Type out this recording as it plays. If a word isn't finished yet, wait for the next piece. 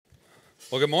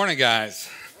Well, good morning, guys.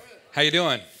 How you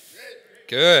doing?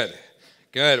 Good.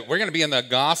 Good. We're going to be in the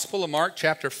Gospel of Mark,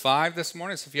 chapter 5 this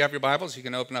morning. So if you have your Bibles, you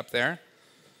can open up there.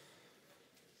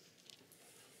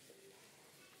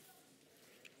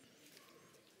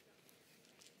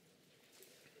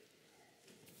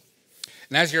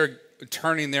 And as you're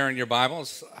turning there in your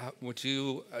Bibles, would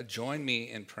you join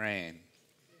me in praying?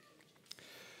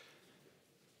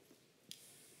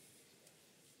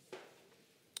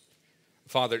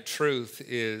 Father, truth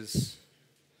is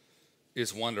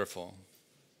wonderful.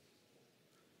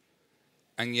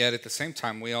 And yet at the same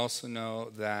time, we also know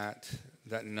that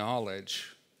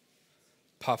knowledge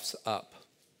puffs up,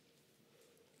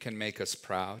 can make us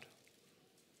proud.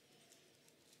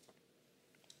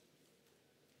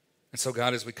 And so,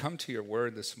 God, as we come to your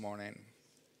word this morning,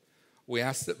 we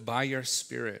ask that by your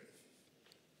Spirit,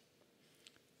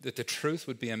 that the truth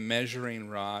would be a measuring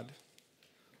rod,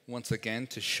 once again,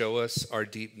 to show us our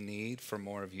deep need for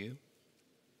more of you.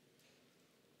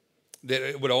 That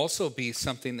it would also be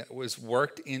something that was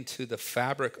worked into the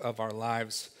fabric of our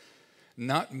lives,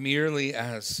 not merely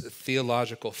as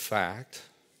theological fact,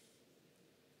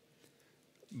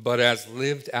 but as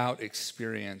lived out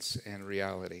experience and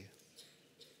reality.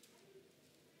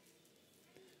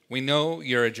 We know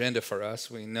your agenda for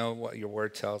us. We know what your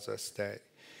word tells us, that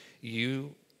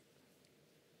you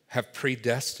have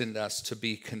predestined us to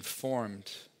be conformed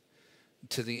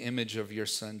to the image of your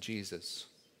Son, Jesus.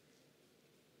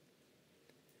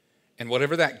 And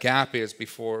whatever that gap is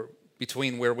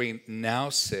between where we now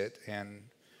sit and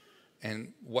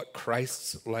what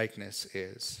Christ's likeness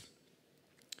is,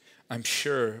 I'm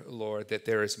sure, Lord, that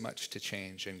there is much to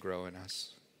change and grow in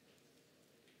us.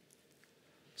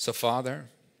 So, Father,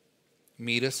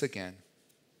 meet us again.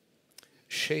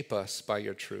 Shape us by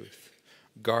your truth.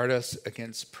 Guard us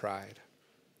against pride.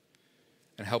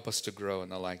 And help us to grow in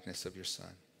the likeness of your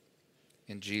Son.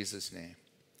 In Jesus' name,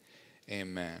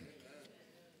 amen.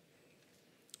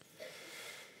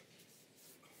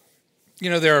 You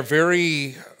know, there are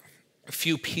very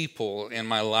few people in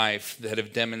my life that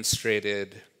have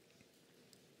demonstrated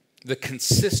the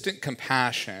consistent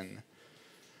compassion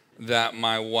that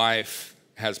my wife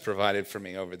has provided for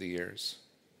me over the years.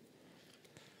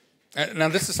 Now,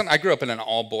 this is something, I grew up in an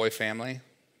all-boy family,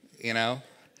 you know.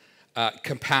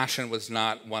 Compassion was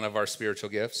not one of our spiritual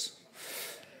gifts.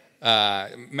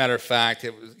 Matter of fact,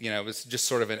 it was just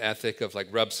sort of an ethic of like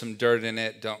rub some dirt in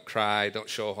it, don't cry, don't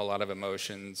show a whole lot of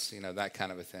emotions, that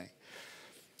kind of a thing.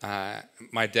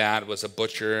 My dad was a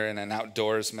butcher and an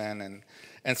outdoorsman,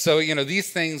 and so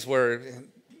these things were,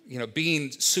 being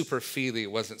super fili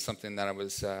wasn't something that I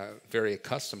was very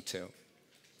accustomed to.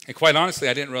 And quite honestly,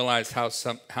 I didn't realize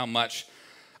how much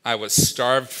I was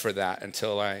starved for that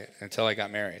until I got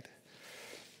married.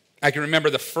 I can remember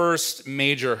the first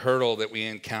major hurdle that we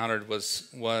encountered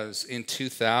was in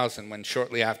 2000, when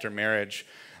shortly after marriage,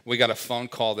 we got a phone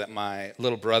call that my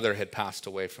little brother had passed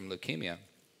away from leukemia.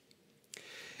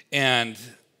 And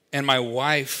my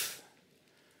wife,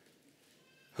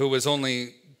 who was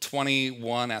only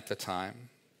 21 at the time,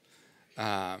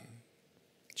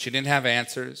 she didn't have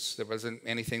answers. There wasn't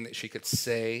anything that she could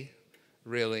say,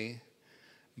 really.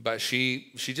 But she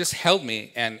just held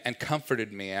me and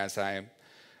comforted me as I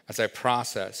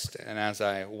processed and as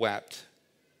I wept.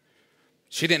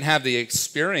 She didn't have the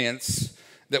experience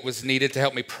that was needed to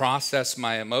help me process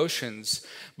my emotions,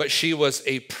 but she was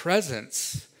a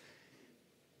presence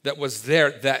that was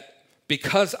there, that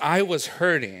because I was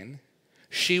hurting,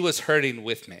 she was hurting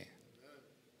with me,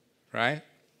 right?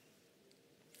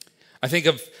 I think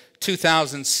of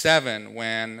 2007,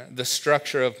 when the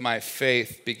structure of my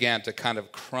faith began to kind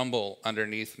of crumble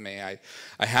underneath me.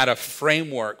 I had a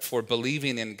framework for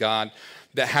believing in God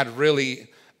that had really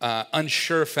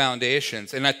unsure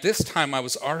foundations. And at this time, I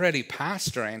was already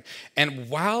pastoring. And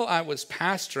while I was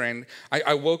pastoring,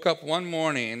 I woke up one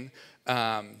morning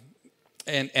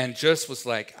and just was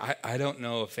like, I don't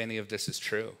know if any of this is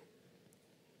true.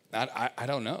 I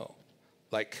don't know.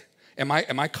 Like, Am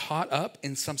I caught up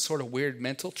in some sort of weird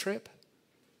mental trip?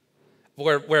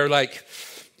 Where like,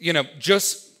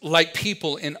 just like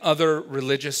people in other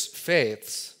religious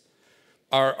faiths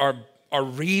are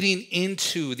reading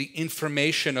into the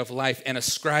information of life and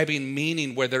ascribing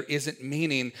meaning where there isn't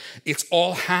meaning, it's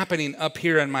all happening up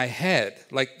here in my head.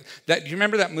 Like that, do you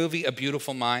remember that movie, A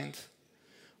Beautiful Mind?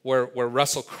 Where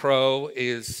Russell Crowe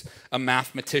is a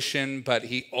mathematician, but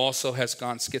he also has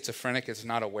gone schizophrenic, is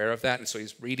not aware of that, and so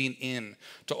he's reading in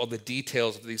to all the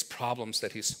details of these problems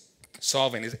that he's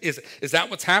solving. Is that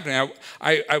what's happening?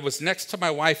 I was next to my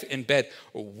wife in bed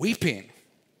weeping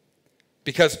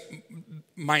because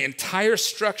my entire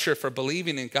structure for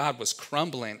believing in God was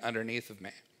crumbling underneath of me.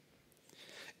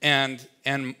 And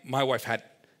my wife had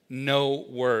no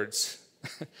words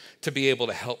to be able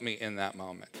to help me in that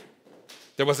moment.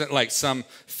 There wasn't like some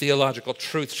theological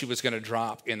truth she was going to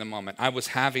drop in the moment. I was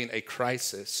having a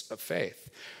crisis of faith.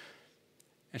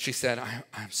 And she said,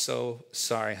 I'm so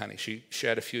sorry, honey. She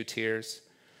shed a few tears.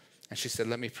 And she said,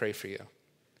 let me pray for you.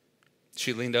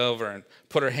 She leaned over and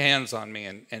put her hands on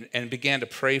me and began to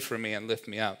pray for me and lift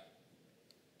me up.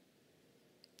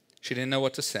 She didn't know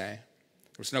what to say.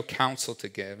 There was no counsel to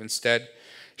give. Instead,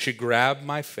 she grabbed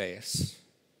my face.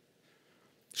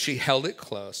 She held it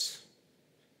close.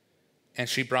 And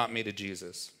she brought me to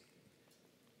Jesus.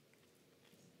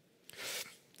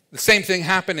 The same thing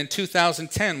happened in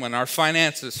 2010 when our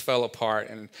finances fell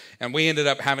apart and we ended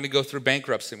up having to go through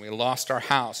bankruptcy. We lost our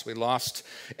house. We lost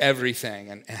everything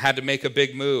and had to make a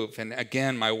big move. And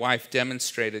again, my wife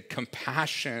demonstrated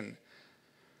compassion.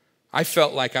 I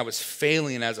felt like I was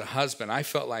failing as a husband. I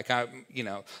felt like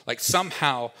like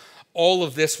somehow all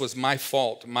of this was my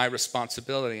fault, my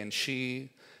responsibility. And she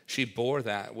bore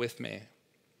that with me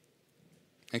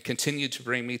and continued to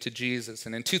bring me to Jesus.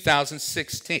 And in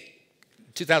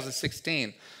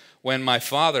 2016, when my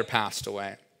father passed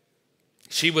away,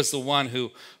 she was the one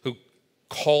who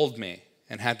called me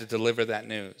and had to deliver that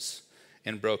news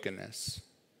in brokenness.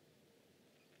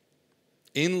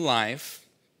 In life,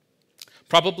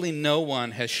 probably no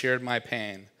one has shared my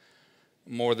pain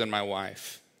more than my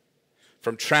wife.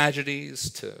 From tragedies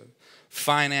to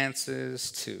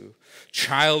finances to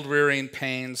child-rearing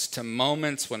pains to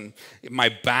moments when my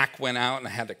back went out and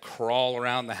I had to crawl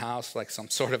around the house like some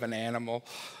sort of an animal.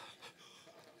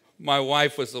 My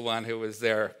wife was the one who was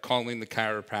there calling the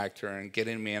chiropractor and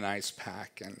getting me an ice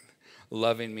pack and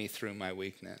loving me through my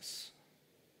weakness.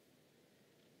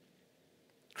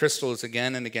 Crystal has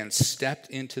again and again stepped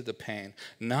into the pain,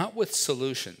 not with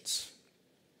solutions,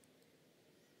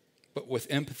 but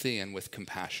with empathy and with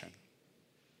compassion.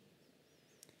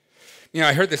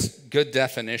 I heard this good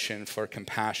definition for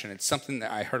compassion. It's something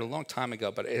that I heard a long time ago,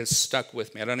 but it has stuck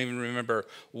with me. I don't even remember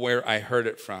where I heard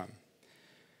it from.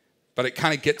 But it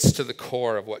kind of gets to the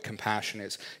core of what compassion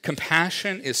is.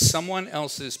 Compassion is someone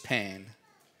else's pain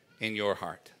in your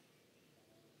heart.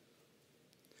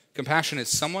 Compassion is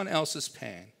someone else's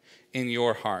pain in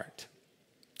your heart.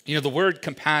 The word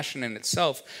compassion in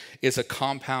itself is a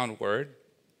compound word.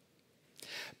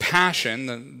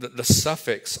 Passion, the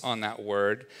suffix on that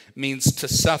word, means to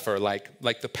suffer,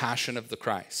 like the passion of the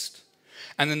Christ.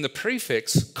 And then the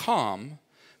prefix, com,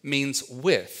 means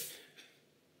with.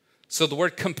 So the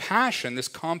word compassion, this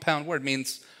compound word,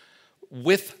 means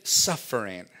with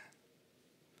suffering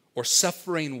or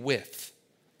suffering with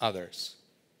others.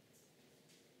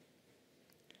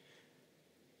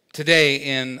 Today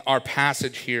in our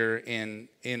passage here in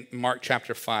Mark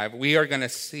chapter 5, we are going to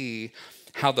see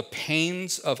how the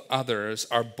pains of others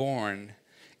are born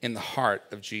in the heart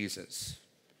of Jesus.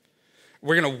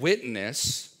 We're going to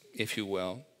witness, if you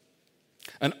will,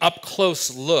 an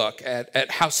up-close look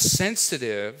at how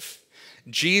sensitive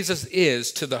Jesus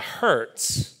is to the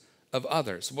hurts of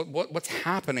others, what's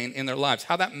happening in their lives,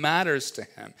 how that matters to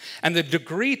him, and the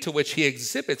degree to which he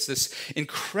exhibits this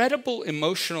incredible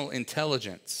emotional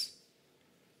intelligence.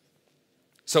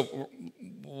 So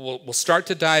we'll start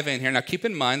to dive in here. Now keep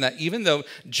in mind that even though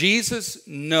Jesus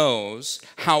knows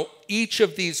how each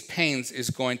of these pains is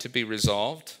going to be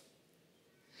resolved,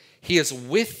 he is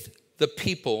with the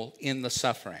people in the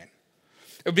suffering.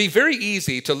 It would be very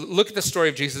easy to look at the story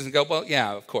of Jesus and go, well,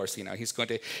 yeah, of course, he's going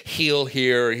to heal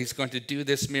here, he's going to do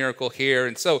this miracle here,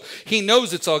 and so he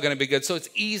knows it's all going to be good, so it's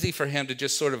easy for him to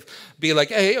just sort of be like,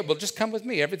 hey, well, just come with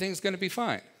me, everything's going to be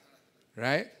fine,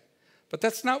 right? But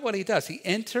that's not what he does. He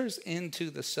enters into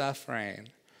the suffering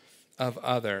of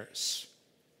others.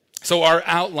 So our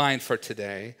outline for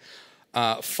today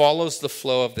follows the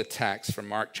flow of the text from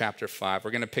Mark chapter 5.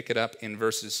 We're going to pick it up in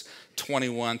verses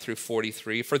 21 through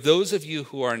 43. For those of you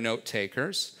who are note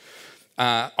takers,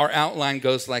 our outline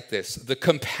goes like this. The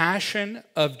compassion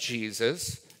of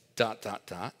Jesus, ...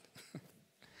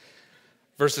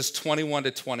 verses 21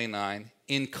 to 29,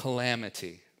 in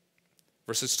calamity.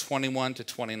 Verses 21 to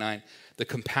 29, the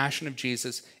compassion of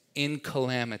Jesus in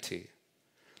calamity.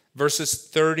 Verses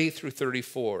 30 through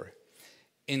 34,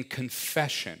 in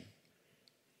confession.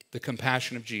 The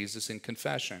compassion of Jesus in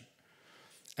confession.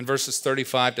 And verses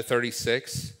 35 to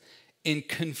 36, in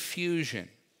confusion.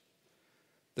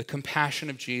 The compassion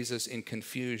of Jesus in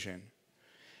confusion.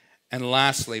 And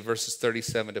lastly, verses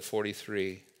 37 to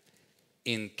 43,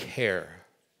 in care.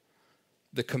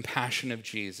 The compassion of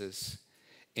Jesus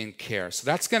in care. So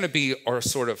that's going to be our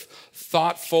sort of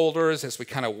thought folders as we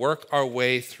kind of work our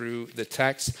way through the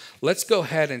text. Let's go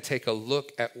ahead and take a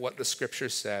look at what the scripture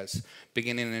says,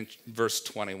 beginning in verse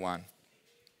 21.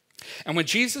 And when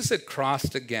Jesus had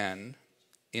crossed again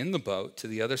in the boat to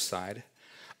the other side,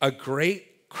 a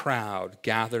great crowd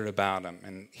gathered about him,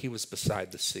 and he was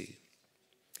beside the sea.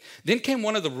 Then came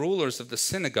one of the rulers of the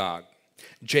synagogue,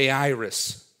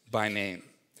 Jairus by name,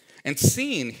 and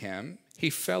seeing him, he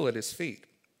fell at his feet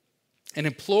and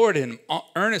implored him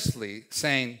earnestly,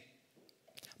 saying,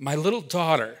 "My little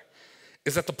daughter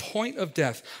is at the point of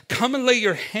death. Come and lay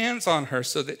your hands on her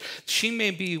so that she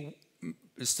may be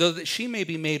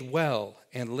made well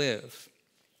and live."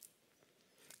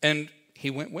 And he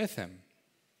went with him.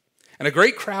 And a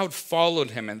great crowd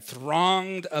followed him and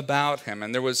thronged about him.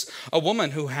 And there was a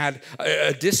woman who had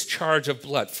a discharge of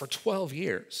blood for 12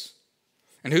 years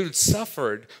and who had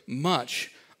suffered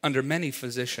much under many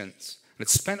physicians and had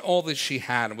spent all that she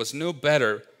had and was no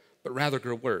better, but rather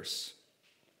grew worse.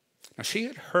 Now she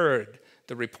had heard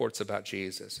the reports about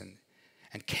Jesus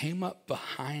and came up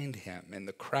behind him in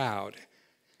the crowd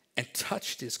and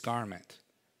touched his garment.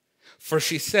 For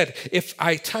she said, "If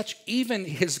I touch even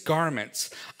his garments,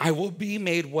 I will be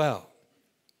made well."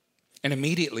 And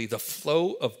immediately the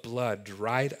flow of blood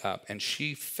dried up, and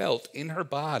she felt in her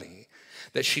body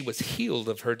that she was healed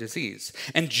of her disease.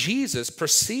 And Jesus,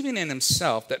 perceiving in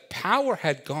himself that power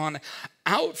had gone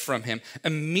out from him,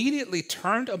 immediately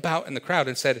turned about in the crowd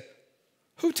and said,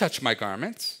 "Who touched my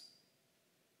garments?"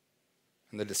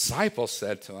 And the disciples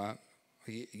said to him,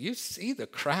 "You see the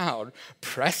crowd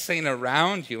pressing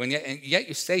around you, and yet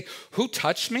you say, 'Who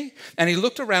touched me?'" And he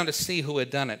looked around to see who had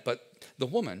done it. But the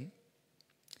woman,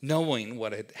 knowing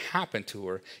what had happened to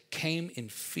her, came in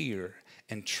fear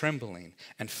and trembling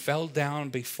and fell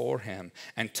down before him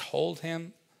and told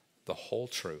him the whole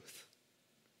truth.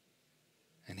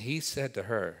 And he said to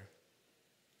her,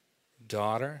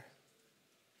 "Daughter,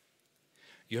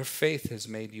 your faith has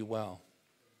made you well.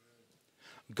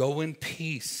 Go in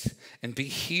peace and be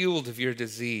healed of your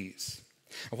disease."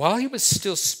 While he was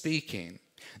still speaking,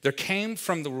 there came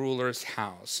from the ruler's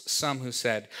house some who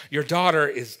said, "Your daughter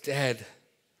is dead.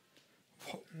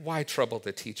 Why trouble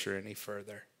the teacher any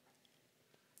further?"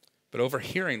 But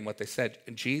overhearing what they said,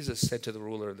 Jesus said to the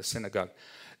ruler of the synagogue,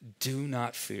 "Do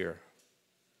not fear,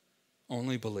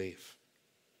 only believe."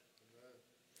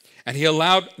 And he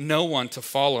allowed no one to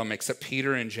follow him except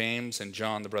Peter and James and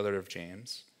John, the brother of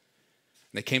James.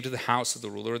 They came to the house of the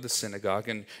ruler of the synagogue,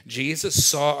 and Jesus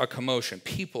saw a commotion,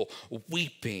 people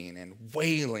weeping and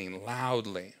wailing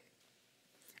loudly.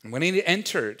 And when he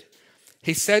entered,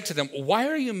 he said to them, "Why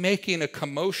are you making a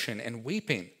commotion and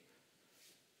weeping?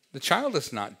 The child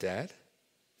is not dead,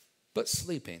 but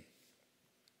sleeping."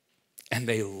 And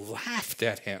they laughed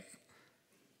at him.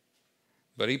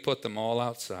 But he put them all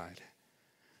outside,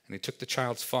 and he took the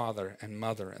child's father and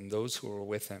mother and those who were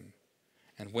with him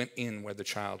and went in where the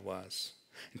child was.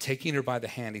 And taking her by the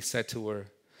hand, he said to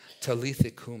her, "Talitha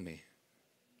cumi,"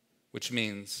 which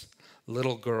means,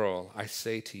 "Little girl, I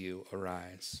say to you,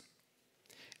 arise."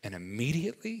 And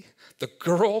immediately the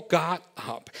girl got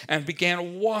up and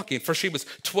began walking, for she was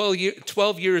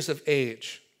 12 years of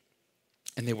age.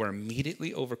 And they were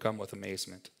immediately overcome with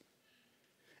amazement.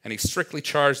 And he strictly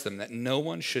charged them that no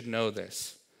one should know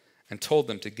this, and told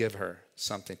them to give her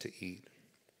something to eat.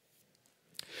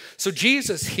 So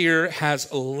Jesus here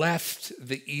has left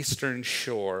the eastern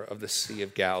shore of the Sea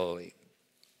of Galilee.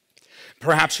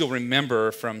 Perhaps you'll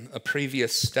remember from a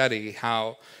previous study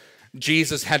how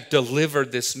Jesus had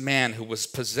delivered this man who was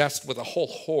possessed with a whole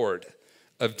horde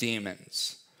of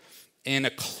demons. In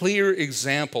a clear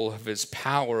example of his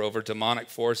power over demonic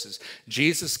forces,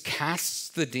 Jesus casts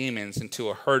the demons into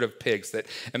a herd of pigs that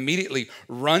immediately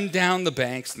run down the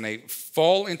banks and they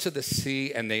fall into the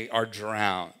sea and they are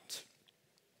drowned.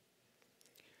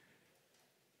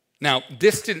 Now,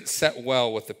 this didn't set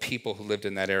well with the people who lived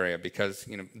in that area because,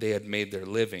 they had made their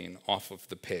living off of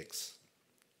the pigs,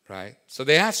 right? So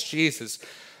they asked Jesus,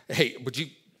 "Hey, would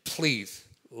you please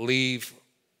leave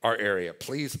our area?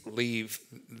 Please leave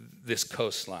this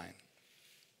coastline."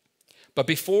 But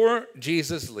before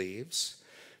Jesus leaves,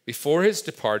 before his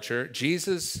departure,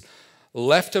 Jesus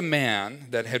left a man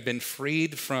that had been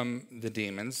freed from the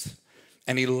demons,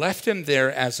 and he left him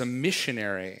there as a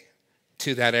missionary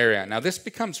to that area. Now, this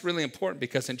becomes really important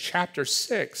because in chapter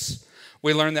 6,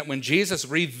 we learn that when Jesus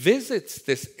revisits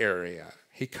this area,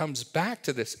 he comes back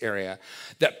to this area,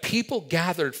 that people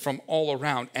gathered from all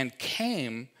around and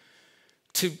came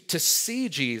to see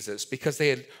Jesus because they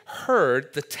had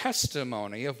heard the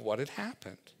testimony of what had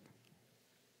happened.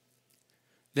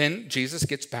 Then Jesus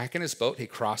gets back in his boat. He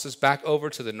crosses back over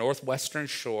to the northwestern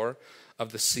shore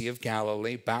of the Sea of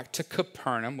Galilee, back to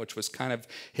Capernaum, which was kind of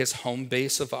his home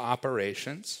base of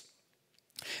operations.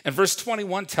 And verse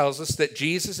 21 tells us that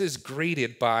Jesus is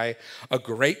greeted by a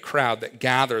great crowd that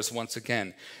gathers once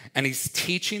again. And he's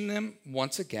teaching them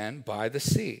once again by the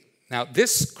sea. Now,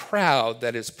 this crowd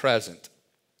that is present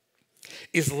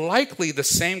is likely the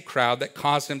same crowd that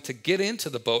caused him to get into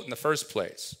the boat in the first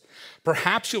place.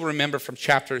 Perhaps you'll remember from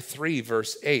chapter 3,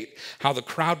 verse 8, how the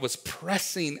crowd was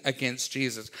pressing against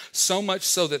Jesus, so much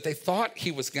so that they thought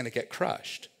he was going to get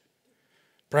crushed.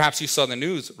 Perhaps you saw the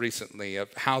news recently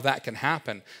of how that can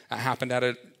happen. That happened at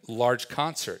a large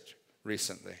concert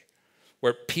recently,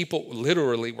 where people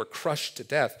literally were crushed to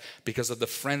death because of the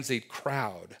frenzied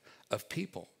crowd of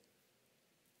people.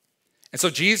 And so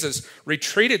Jesus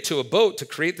retreated to a boat to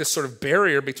create this sort of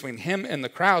barrier between him and the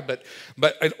crowd, but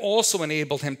it also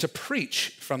enabled him to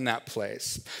preach from that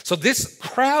place. So this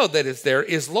crowd that is there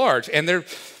is large, and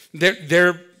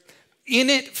they're in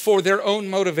it for their own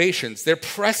motivations. They're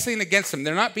pressing against him.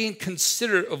 They're not being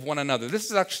considerate of one another. This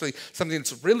is actually something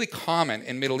that's really common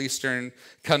in Middle Eastern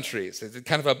countries. It's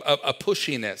kind of a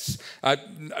pushiness,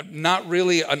 not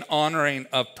really an honoring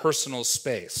of personal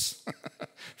space,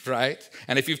 right?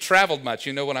 And if you've traveled much,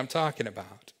 you know what I'm talking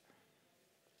about.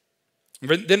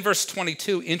 Then verse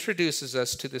 22 introduces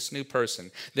us to this new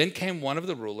person. Then came one of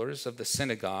the rulers of the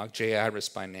synagogue, Jairus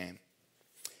by name.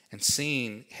 And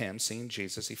seeing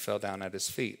Jesus, he fell down at his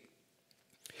feet.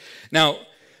 Now,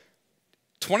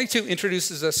 22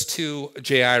 introduces us to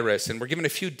Jairus, and we're given a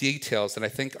few details that I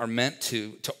think are meant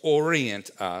to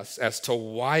orient us as to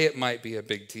why it might be a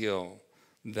big deal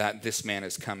that this man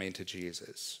is coming to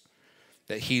Jesus,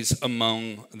 that he's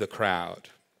among the crowd.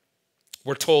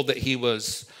 We're told that he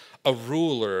was a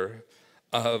ruler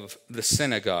of the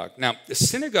synagogue. Now, the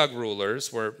synagogue rulers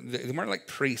they weren't like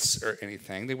priests or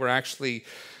anything. They were actually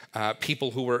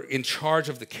people who were in charge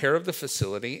of the care of the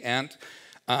facility, and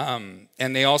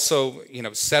they also,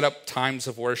 set up times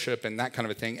of worship and that kind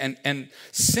of a thing. And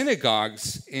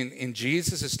synagogues in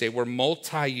Jesus' day were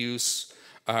multi-use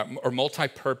or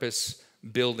multi-purpose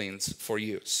buildings for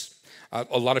use.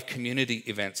 A lot of community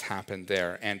events happened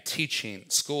there, and teaching,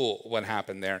 school would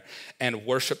happen there, and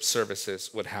worship services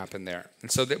would happen there.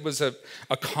 And so it was a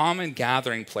common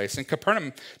gathering place. And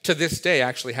Capernaum, to this day,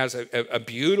 actually has a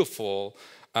beautiful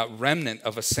remnant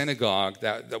of a synagogue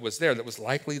that was there, that was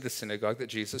likely the synagogue that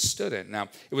Jesus stood in. Now,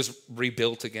 it was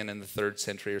rebuilt again in the 3rd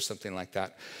century or something like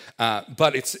that.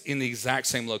 But it's in the exact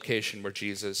same location where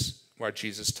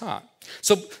Jesus taught.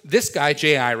 So this guy,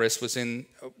 Jairus, was in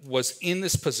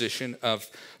this position of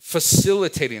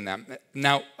facilitating them.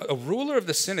 Now, a ruler of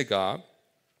the synagogue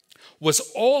was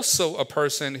also a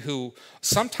person who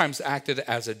sometimes acted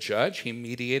as a judge. He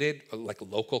mediated like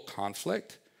local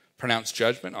conflict, pronounced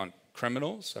judgment on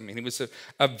criminals. I mean, he was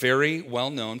a very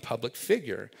well-known public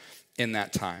figure in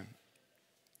that time.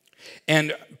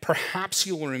 And perhaps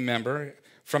you will remember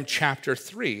from chapter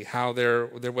 3 how there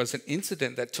was an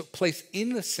incident that took place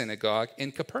in the synagogue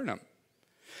in Capernaum.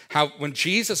 How when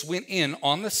Jesus went in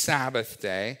on the Sabbath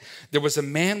day, there was a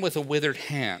man with a withered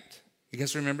hand. You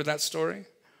guys remember that story?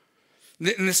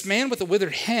 And this man with a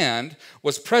withered hand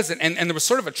was present, and there was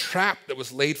sort of a trap that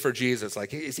was laid for Jesus.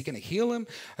 Like, is he going to heal him?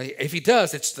 If he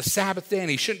does, it's the Sabbath day, and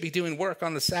he shouldn't be doing work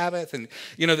on the Sabbath. And,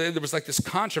 there was like this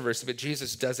controversy, but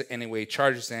Jesus does it anyway. He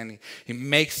charges in,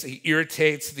 he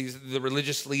irritates the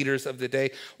religious leaders of the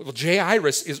day. Well,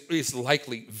 Jairus is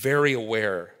likely very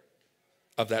aware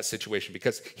of that situation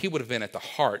because he would have been at the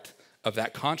heart of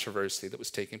that controversy that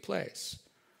was taking place.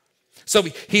 So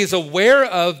he is aware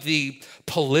of the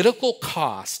political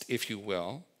cost, if you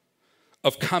will,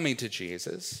 of coming to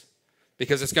Jesus,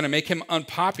 because it's going to make him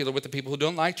unpopular with the people who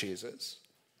don't like Jesus.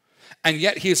 And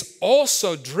yet he is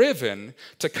also driven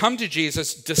to come to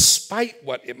Jesus despite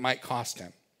what it might cost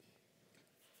him.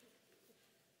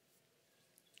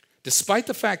 Despite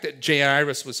the fact that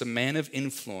Jairus was a man of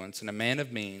influence and a man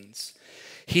of means,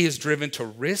 he is driven to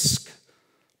risk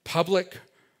public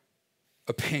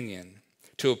opinion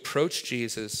to approach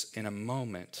Jesus in a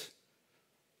moment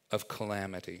of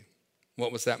calamity.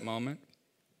 What was that moment?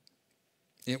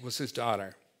 It was his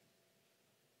daughter.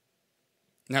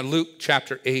 Now, Luke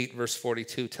chapter 8, verse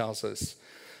 42 tells us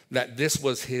that this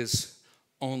was his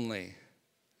only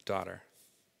daughter.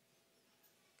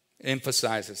 It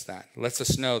emphasizes that. Lets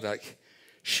us know that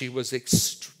she was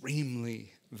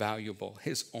extremely valuable,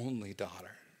 his only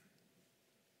daughter.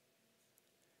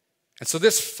 And so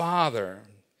this father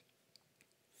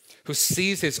who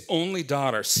sees his only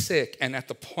daughter sick and at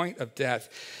the point of death.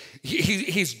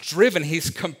 He's driven,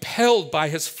 he's compelled by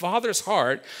his father's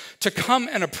heart to come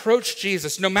and approach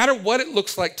Jesus, no matter what it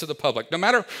looks like to the public, no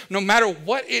matter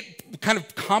what it kind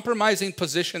of compromising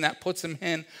position that puts him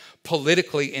in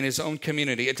politically in his own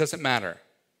community. It doesn't matter.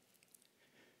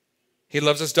 He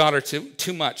loves his daughter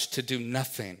too much to do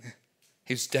nothing.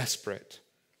 He's desperate.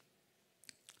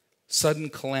 Sudden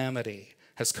calamity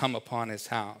has come upon his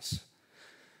house.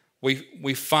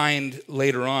 We find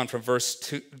later on from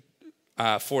verse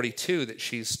 42 that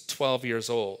she's 12 years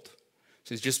old.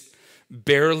 She's just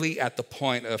barely at the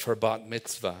point of her bat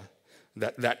mitzvah,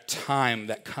 that time,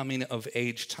 that coming of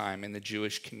age time in the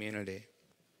Jewish community.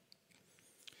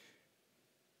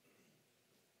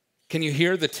 Can you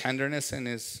hear the tenderness in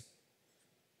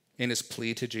his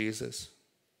plea to Jesus?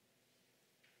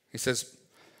 He says,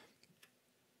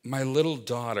 my little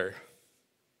daughter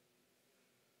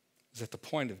is at the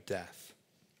point of death.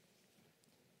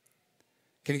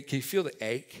 Can you feel the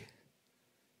ache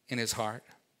in his heart?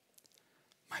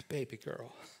 My baby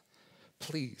girl,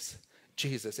 please,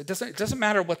 Jesus. It doesn't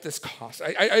matter what this costs.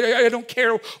 I don't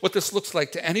care what this looks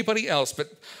like to anybody else, but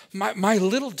my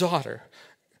little daughter,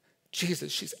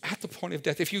 Jesus, she's at the point of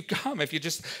death. If you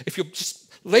just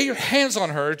lay your hands on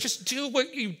her, just do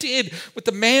what you did with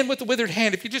the man with the withered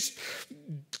hand. If you just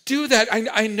do that,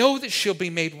 I know that she'll be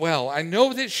made well. I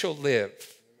know that she'll live.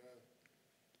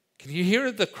 Can you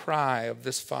hear the cry of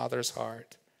this father's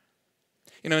heart?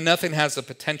 You know, nothing has the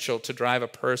potential to drive a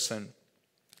person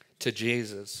to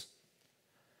Jesus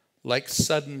like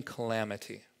sudden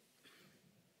calamity.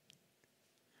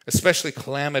 Especially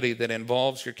calamity that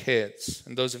involves your kids.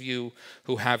 And those of you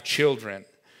who have children,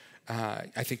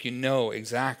 I think you know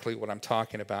exactly what I'm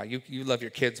talking about. You love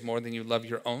your kids more than you love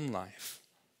your own life.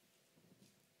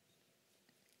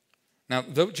 Now,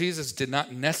 though Jesus did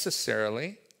not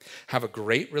necessarily have a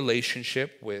great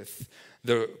relationship with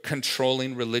the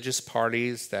controlling religious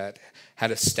parties that had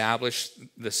established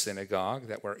the synagogue,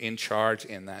 that were in charge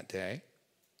in that day,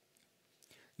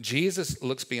 Jesus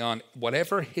looks beyond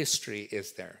whatever history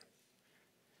is there.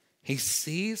 He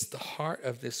sees the heart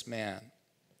of this man,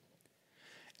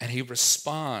 and he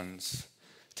responds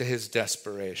to his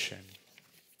desperation.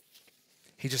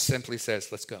 He just simply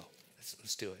says, let's go.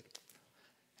 Let's do it.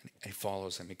 And he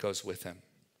follows him. He goes with him.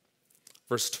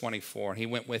 Verse 24, he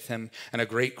went with him, and a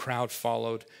great crowd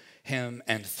followed him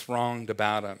and thronged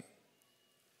about him.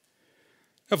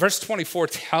 Now, verse 24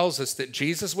 tells us that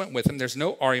Jesus went with him. There's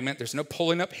no argument. There's no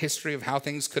pulling up history of how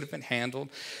things could have been handled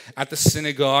at the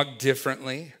synagogue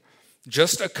differently.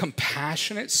 Just a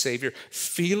compassionate Savior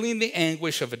feeling the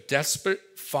anguish of a desperate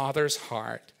father's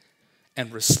heart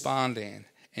and responding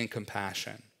in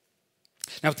compassion.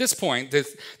 Now, at this point,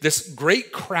 this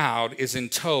great crowd is in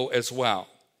tow as well.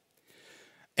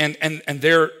 And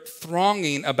they're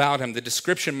thronging about him. The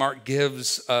description Mark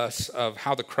gives us of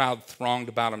how the crowd thronged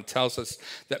about him tells us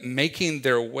that making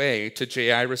their way to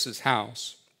Jairus'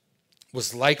 house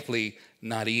was likely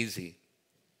not easy.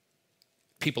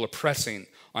 People are pressing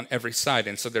on every side,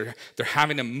 and so they're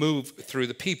having to move through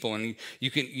the people, and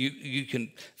you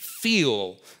can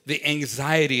feel the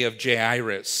anxiety of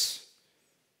Jairus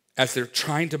as they're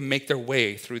trying to make their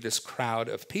way through this crowd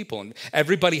of people. And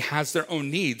everybody has their own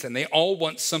needs, and they all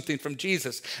want something from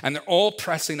Jesus, and they're all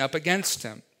pressing up against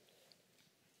him.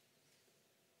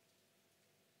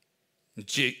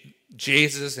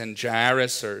 Jesus and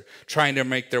Jairus are trying to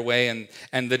make their way,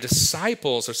 and the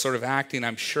disciples are sort of acting,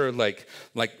 I'm sure, like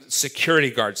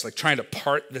security guards, like trying to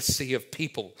part the sea of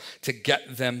people to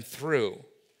get them through.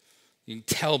 You can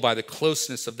tell by the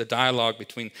closeness of the dialogue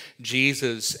between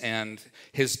Jesus and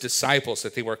his disciples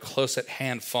that they were close at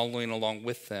hand, following along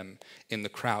with them in the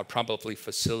crowd, probably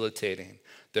facilitating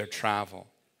their travel.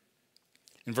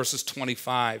 In verses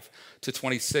 25 to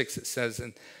 26, it says,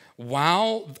 and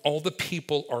while all the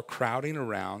people are crowding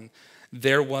around,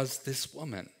 there was this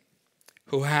woman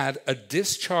who had a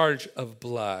discharge of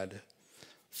blood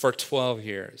for 12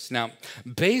 years. Now,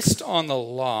 based on the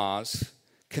laws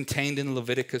contained in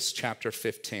Leviticus chapter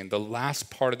 15, the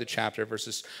last part of the chapter,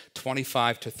 verses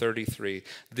 25 to 33,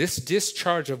 this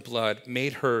discharge of blood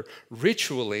made her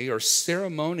ritually or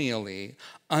ceremonially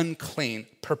unclean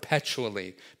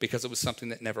perpetually, because it was something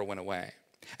that never went away.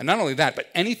 And not only that, but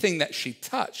anything that she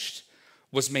touched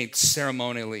was made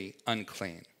ceremonially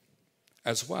unclean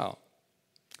as well.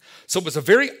 So it was a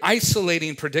very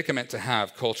isolating predicament to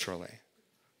have culturally.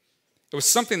 It was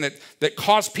something that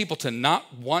caused people to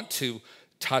not want to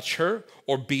touch her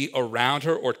or be around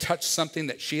her or touch something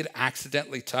that she had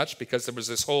accidentally touched, because there was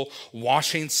this whole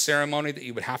washing ceremony that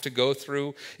you would have to go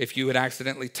through if you had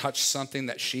accidentally touched something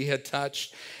that she had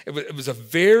touched. It was a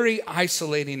very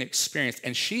isolating experience,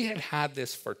 and she had had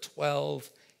this for 12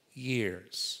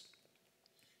 years.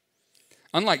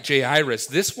 Unlike Jairus,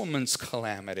 this woman's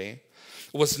calamity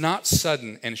was not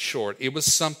sudden and short. It was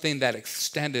something that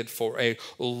extended for a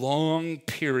long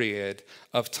period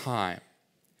of time.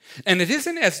 And it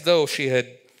isn't as though she had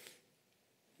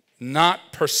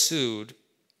not pursued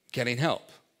getting help.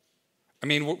 I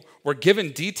mean, we're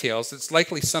given details. It's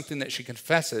likely something that she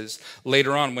confesses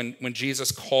later on when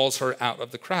Jesus calls her out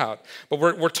of the crowd. But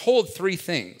we're told three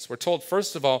things. We're told,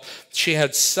 first of all, she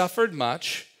had suffered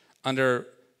much under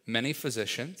many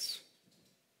physicians.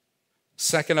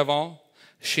 Second of all,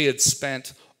 she had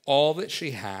spent all that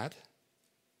she had.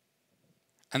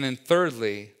 And then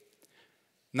thirdly,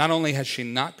 not only has she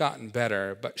not gotten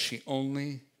better, but she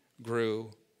only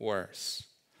grew worse.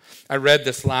 I read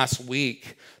this last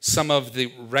week, some of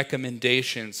the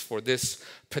recommendations for this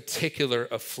particular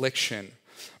affliction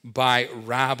by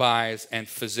rabbis and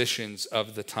physicians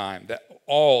of the time that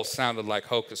all sounded like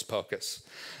hocus pocus.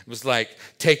 It was like,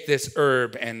 take this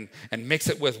herb and mix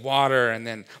it with water and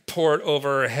then pour it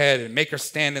over her head and make her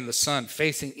stand in the sun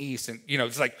facing east. And,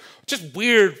 it's like just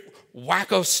weird,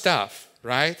 wacko stuff,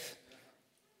 right?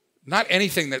 Not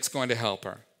anything that's going to help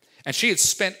her. And she had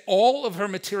spent all of her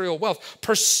material wealth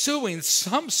pursuing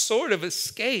some sort of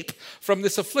escape from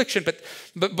this affliction,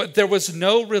 but there was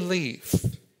no relief.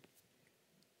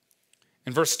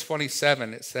 In verse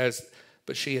 27, it says,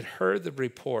 but she had heard the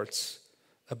reports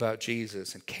about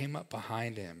Jesus and came up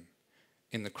behind him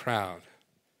in the crowd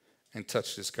and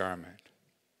touched his garment.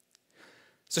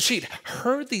 So she'd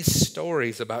heard these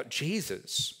stories about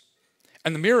Jesus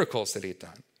and the miracles that he'd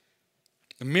done.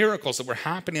 The miracles that were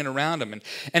happening around him.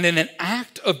 And in an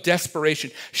act of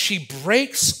desperation, she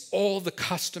breaks all the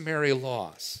customary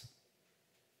laws.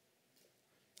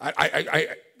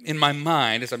 I in my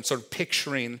mind, as I'm sort of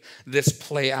picturing this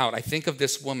play out, I think of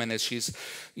this woman as she's,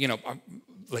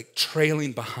 like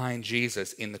trailing behind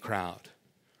Jesus in the crowd.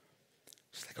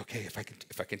 She's like, okay, if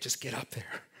I can just get up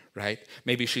there, right?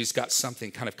 Maybe she's got something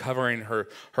kind of covering her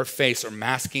face or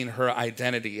masking her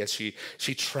identity as she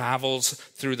travels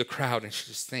through the crowd, and she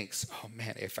just thinks, oh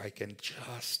man, if I can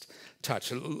just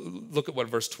touch. Look at what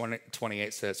verse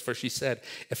 28 says. For she said,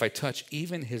 if I touch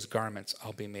even his garments,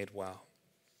 I'll be made well.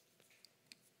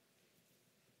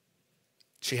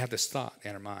 She had this thought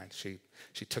in her mind. She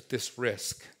took this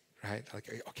risk, right?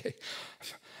 Like, okay,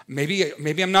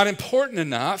 maybe I'm not important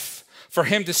enough for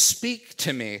him to speak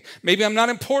to me. Maybe I'm not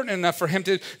important enough for him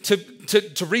to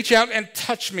reach out and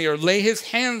touch me or lay his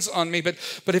hands on me. But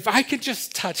if I could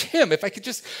just touch him, if I could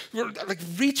just like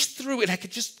reach through it, I could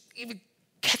just even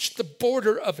catch the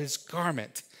border of his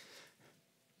garment.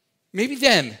 Maybe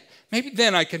then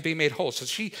I can be made whole. So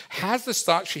she has this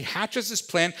thought. She hatches this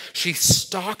plan. She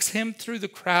stalks him through the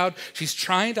crowd. She's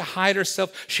trying to hide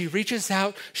herself. She reaches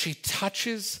out. She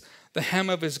touches the hem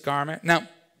of his garment. Now,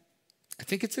 I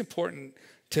think it's important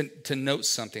to note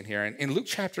something here. In Luke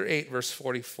chapter 8, verse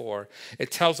 44, it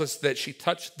tells us that she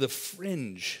touched the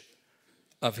fringe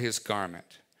of his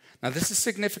garment. Now, this is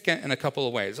significant in a couple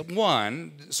of ways.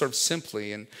 One, sort of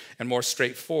simply and more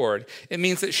straightforward, it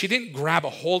means that she didn't grab a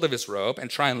hold of his robe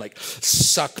and try and like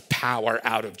suck power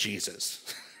out of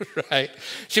Jesus, right?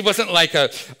 She wasn't like a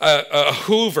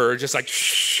Hoover, just like,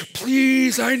 shh,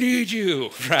 please, I need you,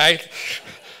 right?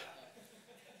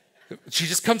 She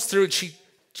just comes through and she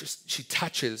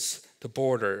touches the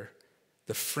border,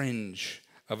 the fringe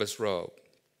of his robe.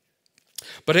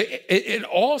 But it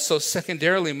also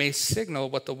secondarily may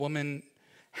signal what the woman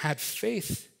had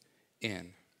faith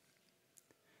in.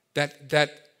 That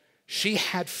she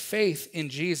had faith in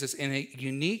Jesus in a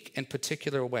unique and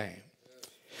particular way.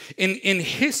 In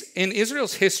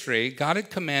Israel's history, God had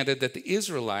commanded that the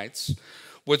Israelites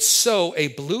would sew a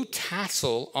blue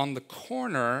tassel on the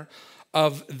corner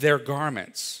of their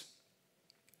garments.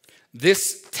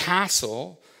 This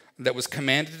tassel that was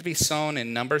commanded to be sown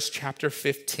in Numbers chapter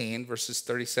 15, verses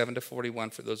 37 to 41,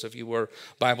 for those of you who are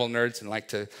Bible nerds and like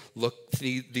to look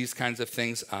these kinds of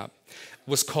things up,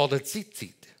 was called a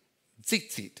tzitzit.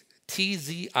 Tzitzit.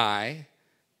 T-Z-I-T-Z-I-T.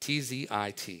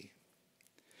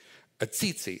 A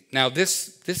tzitzit. Now,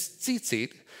 this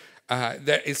tzitzit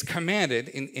that is commanded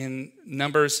in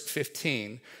Numbers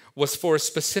 15 was for a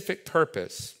specific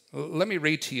purpose. Let me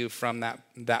read to you from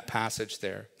that passage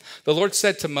there. The Lord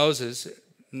said to Moses,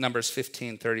 Numbers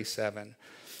 15:37,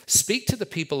 Speak to the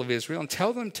people of Israel and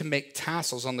tell them to make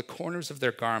tassels on the corners of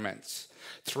their garments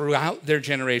throughout their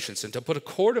generations, and to put a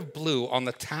cord of blue on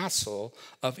the tassel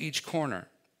of each corner.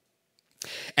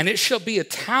 And it shall be a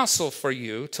tassel for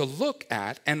you to look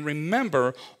at and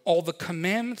remember all the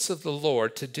commandments of the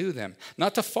Lord to do them,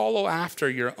 not to follow after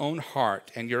your own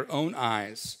heart and your own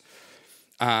eyes,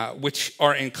 which you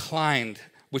are inclined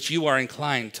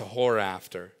to whore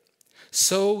after.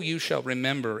 So you shall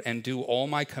remember and do all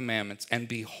my commandments and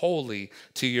be holy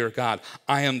to your God.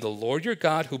 I am the Lord your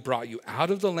God who brought you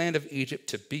out of the land of Egypt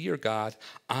to be your God.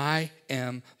 I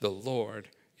am the Lord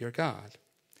your God.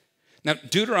 Now,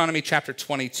 Deuteronomy chapter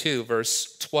 22,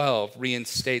 verse 12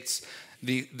 reinstates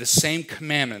the same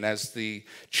commandment as the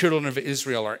children of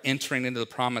Israel are entering into the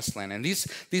promised land. And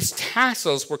these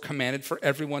tassels were commanded for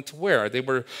everyone to wear. They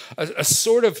were a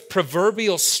sort of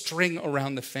proverbial string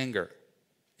around the finger,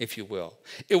 if you will.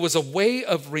 It was a way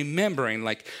of remembering,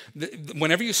 like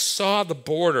whenever you saw the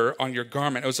border on your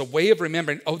garment, it was a way of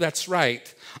remembering, oh, that's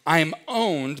right, I am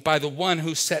owned by the one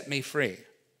who set me free,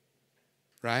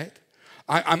 right?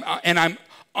 I'm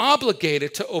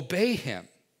obligated to obey him.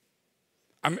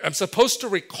 I'm supposed to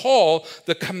recall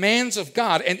the commands of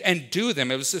God and do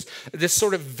them. It was this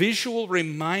sort of visual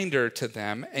reminder to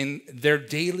them in their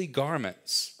daily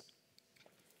garments.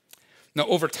 Now,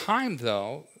 over time,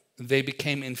 though, they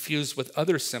became infused with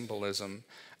other symbolism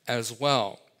as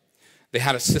well. They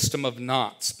had a system of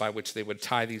knots by which they would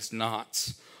tie these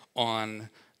knots on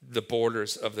the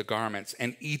borders of the garments.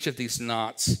 And each of these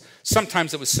knots,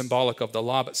 sometimes it was symbolic of the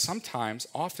law, but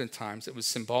oftentimes, it was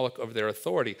symbolic of their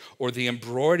authority, or the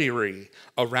embroidery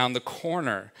around the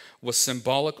corner was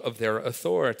symbolic of their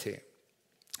authority.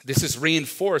 This is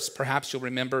reinforced, perhaps you'll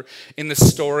remember, in the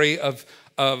story of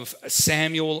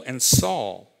Samuel and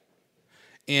Saul.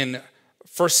 In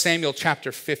 1 Samuel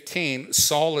chapter 15,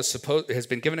 Saul has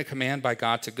been given a command by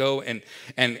God to go and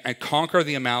conquer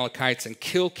the Amalekites and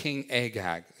kill King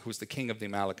Agag, who's the king of the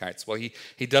Amalekites. Well,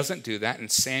 he doesn't do that, and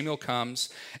Samuel comes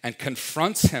and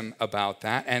confronts him about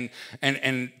that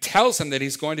and tells him that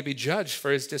he's going to be judged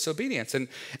for his disobedience. And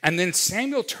then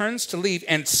Samuel turns to leave,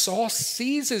 and Saul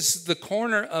seizes the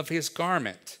corner of his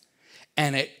garment,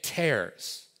 and it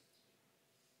tears.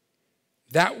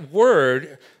 That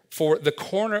word for the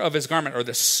corner of his garment, or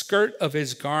the skirt of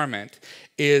his garment,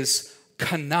 is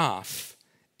kanaf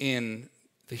in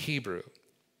the Hebrew.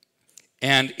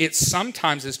 And it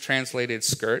sometimes is translated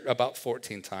skirt, about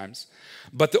 14 times.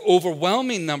 But the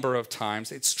overwhelming number of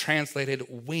times, it's translated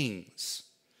wings.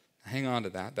 Hang on to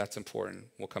that. That's important.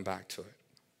 We'll come back to it.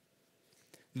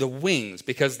 The wings,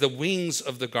 because the wings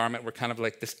of the garment were kind of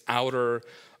like this outer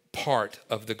part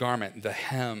of the garment, the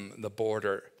hem, the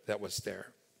border that was there.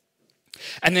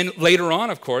 And then later on,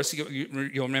 of course,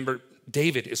 you'll remember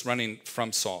David is running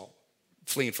from Saul,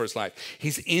 fleeing for his life.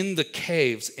 He's in the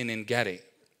caves in En-Gedi.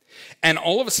 And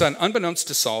all of a sudden, unbeknownst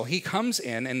to Saul, he comes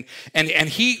in and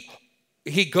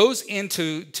he goes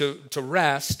into to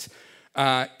rest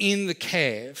in the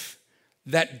cave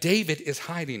that David is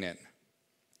hiding in.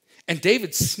 And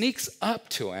David sneaks up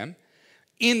to him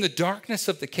in the darkness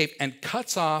of the cave and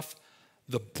cuts off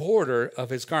the border of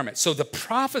his garment. So the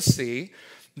prophecy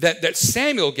that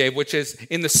Samuel gave, which is,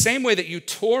 in the same way that you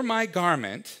tore my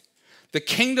garment, the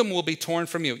kingdom will be torn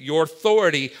from you. Your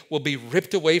authority will be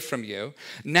ripped away from you.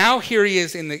 Now here he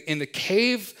is in the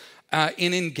cave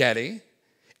in En-Gedi,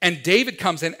 and David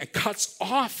comes in and cuts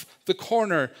off the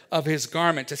corner of his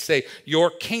garment to say, your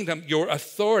kingdom, your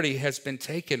authority has been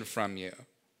taken from you,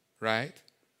 right?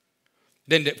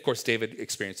 Then, of course, David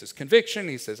experiences conviction.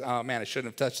 He says, oh man, I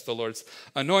shouldn't have touched the Lord's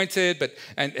anointed.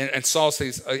 And Saul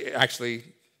says, actually,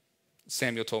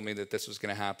 Samuel told me that this was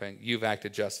going to happen. You've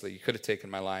acted justly. You could have taken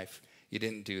my life. You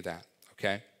didn't do that,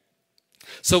 okay?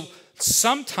 So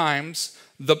sometimes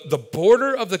the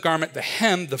border of the garment, the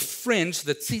hem, the fringe,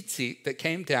 the tzitzit that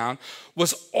came down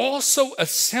was also a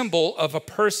symbol of a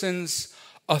person's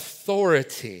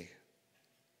authority.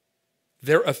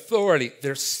 Their authority,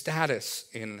 their status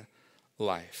in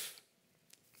life.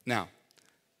 Now,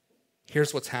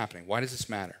 here's what's happening. Why does this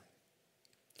matter?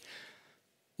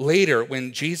 Later,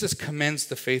 when Jesus commends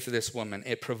the faith of this woman,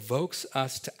 it provokes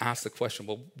us to ask the question,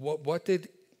 well, what did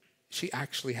she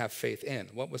actually have faith in?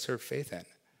 What was her faith in?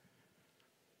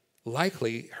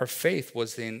 Likely, her faith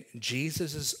was in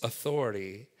Jesus'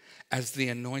 authority as the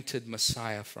anointed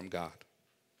Messiah from God.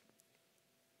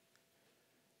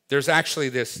 There's actually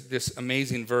this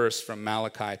amazing verse from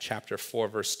Malachi chapter 4,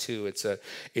 verse 2.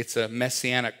 It's a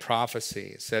messianic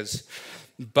prophecy. It says,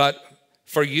 but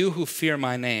for you who fear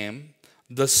my name,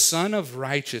 the Son of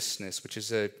Righteousness, which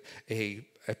is a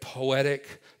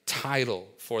poetic title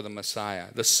for the Messiah.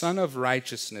 The Son of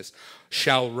Righteousness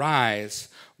shall rise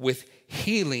with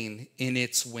healing in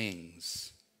its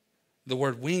wings. The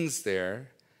word wings there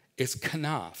is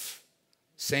kanaf.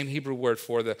 Same Hebrew word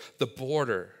for the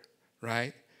border,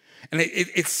 right? And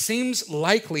it seems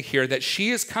likely here that she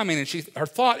is coming, and her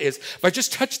thought is, if I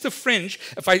just touch the fringe,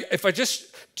 if I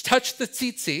just touch the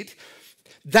tzitzit,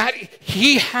 that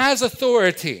he has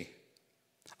authority.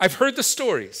 I've heard the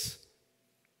stories.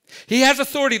 He has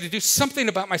authority to do something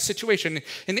about my situation,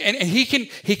 and he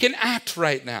can act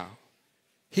right now.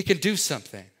 He can do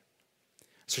something.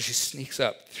 So she sneaks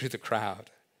up through the crowd,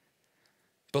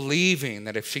 believing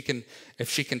that if she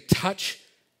can touch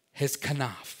his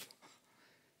kanaf,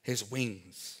 his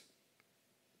wings,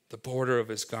 the border of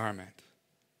his garment,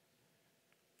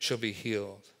 she'll be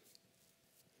healed.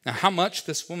 Now, how much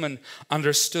this woman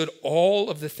understood all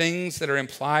of the things that are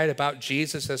implied about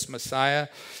Jesus as Messiah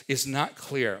is not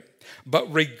clear.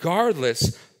 But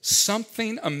regardless,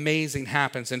 something amazing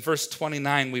happens. In verse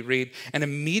 29, we read, and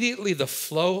immediately the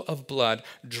flow of blood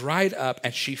dried up,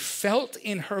 and she felt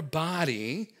in her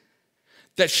body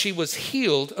that she was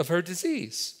healed of her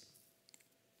disease.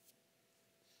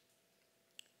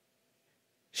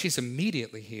 She's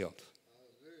immediately healed.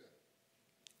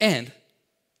 And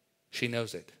she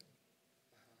knows it.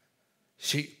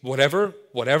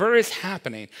 Whatever is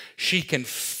happening, she can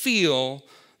feel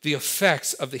the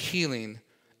effects of the healing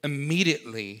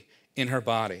immediately in her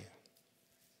body.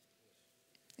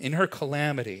 In her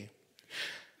calamity,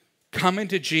 coming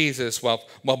to Jesus while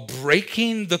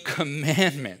breaking the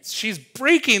commandments. She's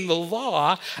breaking the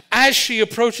law as she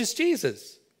approaches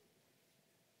Jesus.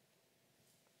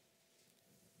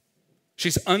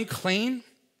 She's unclean.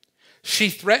 She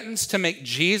threatens to make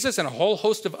Jesus and a whole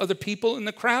host of other people in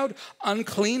the crowd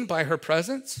unclean by her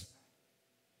presence.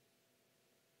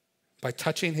 By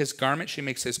touching his garment, she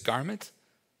makes his garment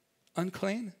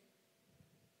unclean.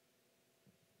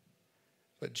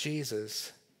 But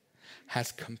Jesus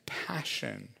has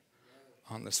compassion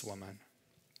on this woman.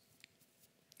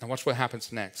 Now watch what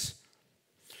happens next.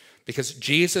 Because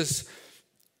Jesus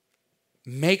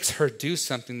makes her do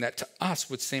something that to us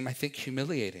would seem, I think,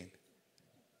 humiliating.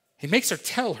 He makes her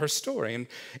tell her story.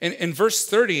 And in verse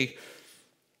 30,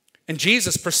 and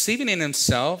Jesus, perceiving in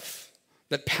himself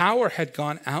that power had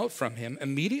gone out from him,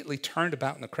 immediately turned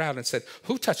about in the crowd and said,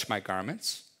 who touched my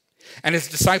garments? And his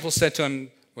disciples said to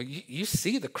him, well, you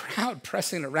see the crowd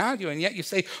pressing around you, and yet you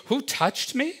say, who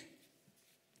touched me?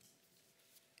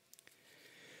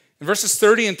 In verses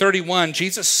 30 and 31,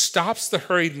 Jesus stops the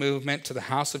hurried movement to the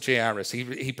house of Jairus.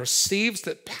 He perceives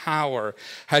that power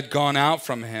had gone out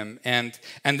from him, and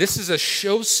this is a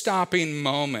show-stopping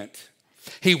moment.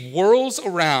 He whirls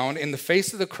around in the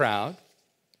face of the crowd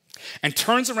and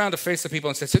turns around to face the people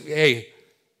and says, hey,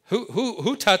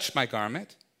 who touched my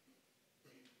garment?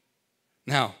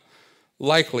 Now,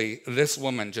 likely, this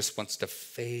woman just wants to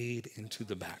fade into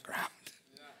the background,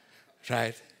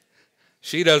 right?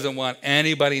 She doesn't want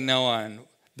anybody knowing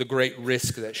the great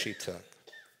risk that she took.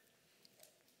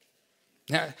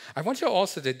 Now, I want you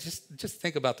also to just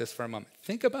think about this for a moment.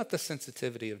 Think about the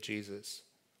sensitivity of Jesus.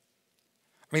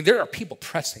 I mean, there are people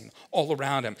pressing all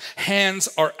around him. Hands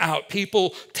are out,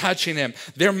 people touching him.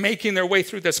 They're making their way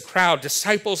through this crowd.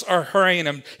 Disciples are hurrying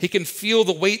him. He can feel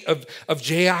the weight of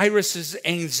Jairus'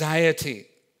 anxiety.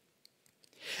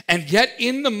 And yet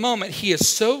in the moment, he is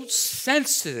so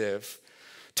sensitive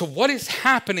to what is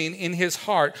happening in his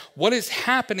heart, what is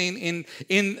happening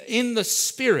in the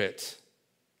spirit,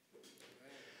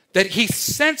 that he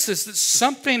senses that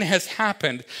something has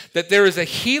happened, that there is a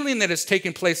healing that has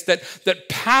taken place, that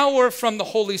power from the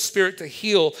Holy Spirit to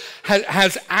heal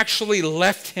has actually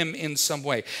left him in some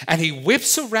way. And he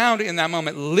whips around in that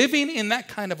moment, living in that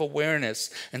kind of awareness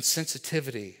and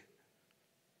sensitivity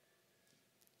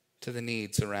to the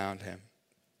needs around him.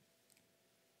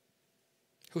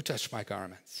 Who touched my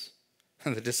garments?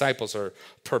 And the disciples are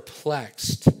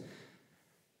perplexed.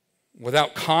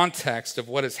 Without context of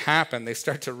what has happened, they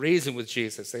start to reason with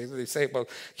Jesus. They say, well,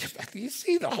 you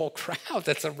see the whole crowd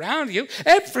that's around you.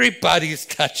 Everybody's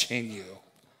touching you.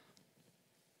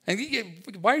 And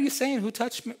why are you saying, who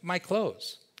touched my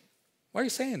clothes? Why are you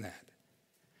saying that?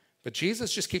 But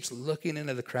Jesus just keeps looking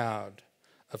into the crowd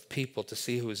of people to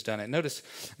see who has done it. Notice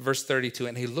verse 32,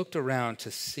 and he looked around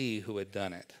to see who had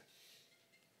done it.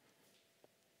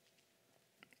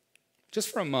 Just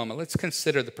for a moment, let's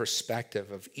consider the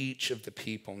perspective of each of the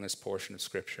people in this portion of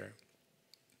Scripture.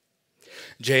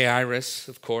 Jairus,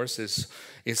 of course, is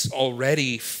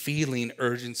already feeling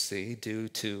urgency due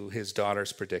to his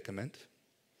daughter's predicament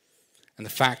and the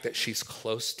fact that she's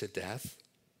close to death.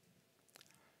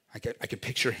 I could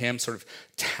picture him sort of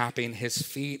tapping his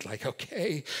feet like,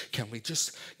 okay, can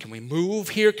we move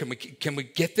here? Can we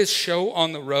get this show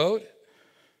on the road?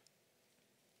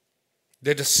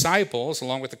 The disciples,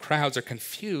 along with the crowds, are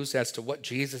confused as to what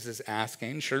Jesus is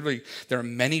asking. Surely there are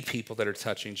many people that are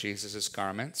touching Jesus'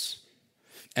 garments.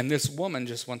 And this woman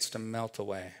just wants to melt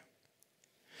away.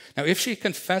 Now, if she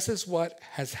confesses what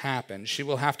has happened, she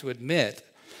will have to admit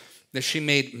that she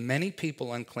made many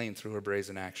people unclean through her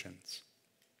brazen actions.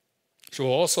 She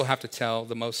will also have to tell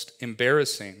the most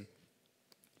embarrassing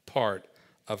part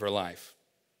of her life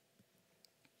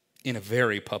in a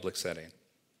very public setting.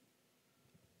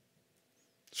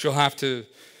 She'll have to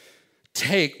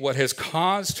take what has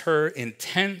caused her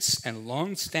intense and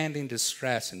long-standing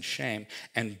distress and shame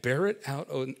and bear it out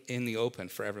in the open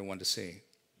for everyone to see.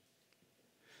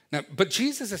 Now, but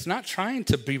Jesus is not trying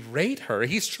to berate her.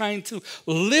 He's trying to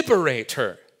liberate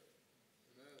her.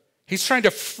 He's trying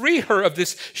to free her of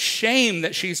this shame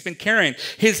that she's been carrying.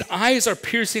 His eyes are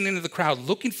piercing into the crowd,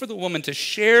 looking for the woman to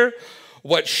share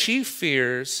what she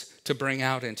fears to bring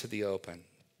out into the open.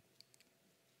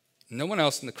 No one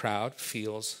else in the crowd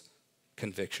feels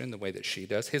conviction the way that she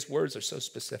does. His words are so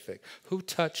specific. Who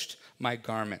touched my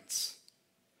garments?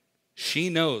 She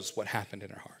knows what happened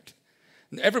in her heart.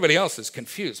 Everybody else is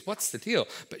confused. What's the deal?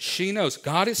 But she knows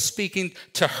God is speaking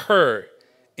to her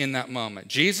in that moment.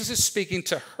 Jesus is speaking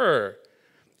to her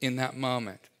in that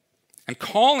moment and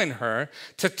calling her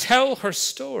to tell her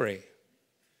story.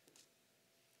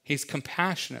 He's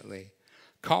compassionately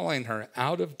calling her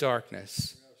out of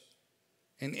darkness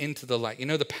and into the light. You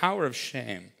know, the power of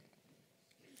shame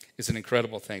is an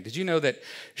incredible thing. Did you know that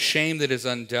shame that is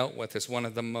undealt with is one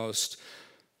of the most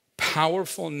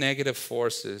powerful negative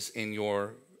forces in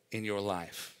your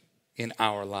life, in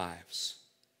our lives?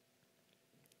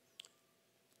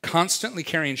 Constantly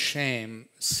carrying shame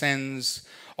sends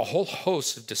a whole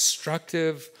host of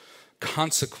destructive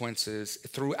consequences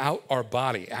throughout our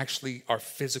body, actually our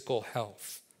physical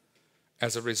health,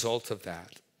 as a result of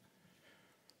that.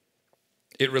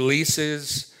 It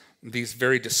releases these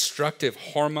very destructive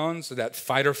hormones, that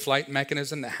fight or flight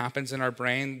mechanism that happens in our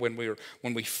brain when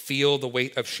we feel the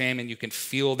weight of shame, and you can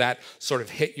feel that sort of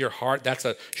hit your heart. That's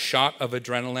a shot of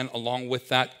adrenaline along with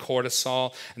that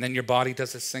cortisol. And then your body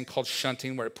does this thing called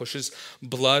shunting, where it pushes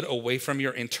blood away from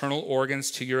your internal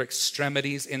organs to your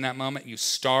extremities in that moment. You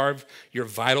starve your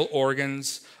vital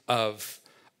organs of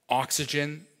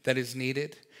oxygen that is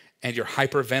needed. And you're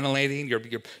hyperventilating,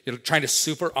 you're trying to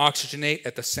super oxygenate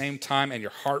at the same time, and your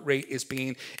heart rate is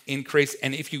being increased.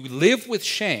 And if you live with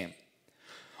shame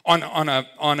on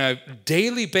a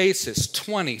daily basis,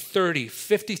 20, 30,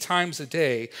 50 times a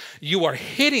day, you are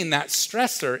hitting that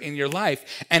stressor in your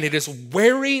life, and it is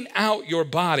wearing out your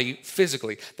body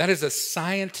physically. That is a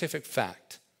scientific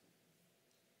fact.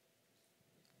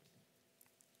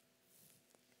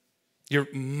 You're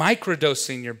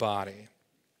microdosing your body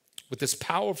with this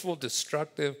powerful,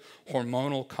 destructive,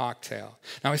 hormonal cocktail.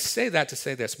 Now, I say that to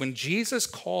say this. When Jesus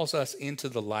calls us into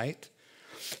the light,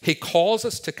 he calls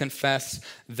us to confess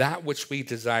that which we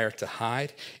desire to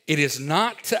hide. It is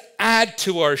not to add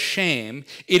to our shame.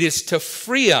 It is to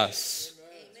free us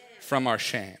from our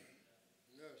shame.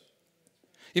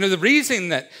 You know, the reason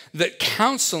that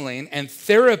counseling and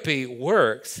therapy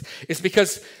works is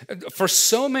because for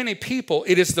so many people,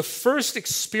 it is the first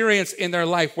experience in their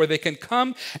life where they can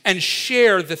come and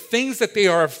share the things that they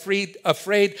are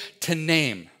afraid to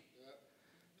name.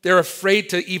 They're afraid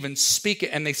to even speak it,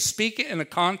 and they speak it in a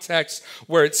context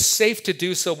where it's safe to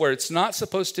do so, where it's not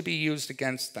supposed to be used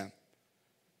against them.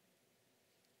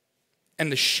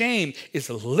 And the shame is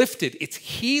lifted. It's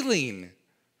healing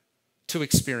to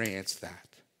experience that.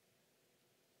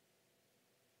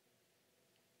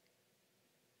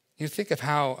 You think of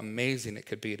how amazing it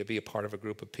could be to be a part of a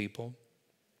group of people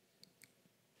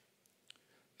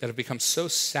that have become so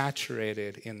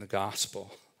saturated in the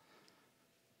gospel.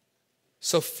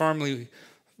 So firmly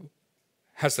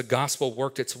has the gospel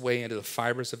worked its way into the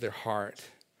fibers of their heart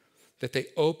that they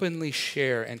openly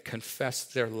share and confess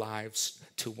their lives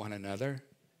to one another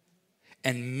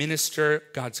and minister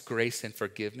God's grace and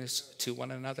forgiveness to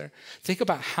one another. Think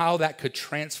about how that could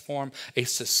transform a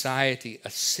society,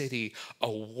 a city, a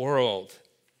world,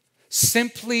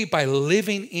 simply by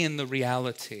living in the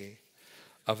reality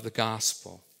of the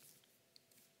gospel.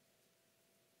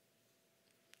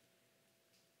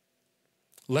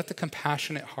 Let the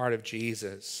compassionate heart of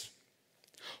Jesus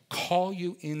call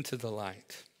you into the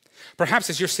light.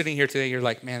 Perhaps as you're sitting here today, you're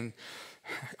like, man,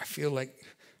 I feel like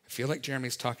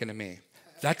Jeremy's talking to me.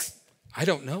 I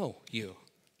don't know you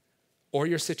or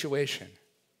your situation.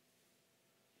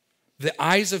 The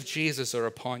eyes of Jesus are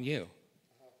upon you.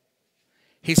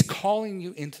 He's calling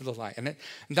you into the light. And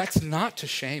that's not to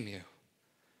shame you.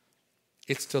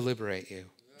 It's to liberate you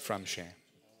from shame.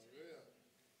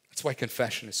 That's why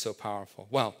confession is so powerful.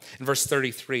 Well, in verse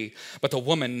 33, but the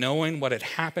woman, knowing what had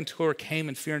happened to her, came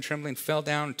in fear and trembling, fell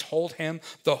down and told him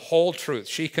the whole truth.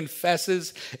 She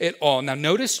confesses it all. Now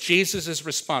notice Jesus'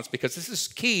 response, because this is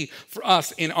key for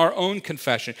us in our own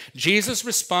confession. Jesus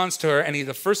responds to her, and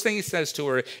the first thing he says to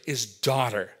her is,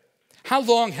 daughter. How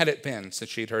long had it been since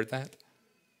she'd heard that?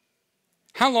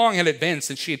 How long had it been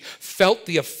since she'd felt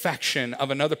the affection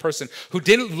of another person who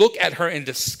didn't look at her in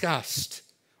disgust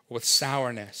or with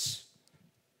sourness?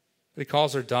 But he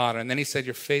calls her daughter, and then he said,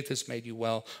 your faith has made you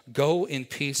well. Go in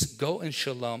peace, go in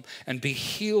shalom, and be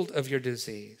healed of your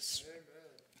disease. Amen.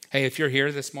 Hey, if you're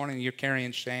here this morning and you're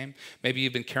carrying shame, maybe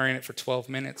you've been carrying it for 12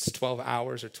 minutes, 12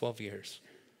 hours, or 12 years.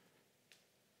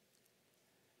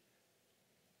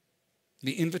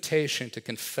 The invitation to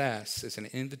confess is an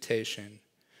invitation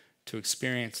to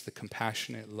experience the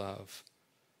compassionate love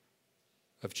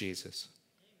of Jesus.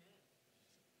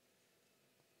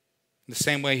 In the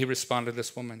same way he responded to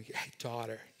this woman, hey,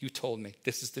 daughter, you told me.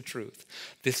 This is the truth.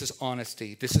 This is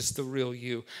honesty. This is the real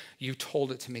you. You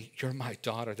told it to me. You're my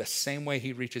daughter. The same way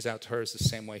he reaches out to her is the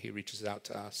same way he reaches out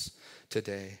to us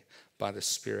today by the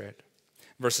Spirit.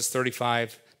 Verses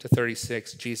 35 to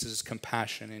 36, Jesus'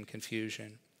 compassion and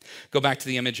confusion. Go back to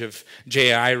the image of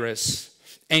Jairus,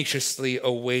 anxiously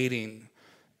awaiting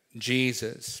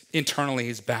Jesus. Internally,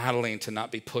 he's battling to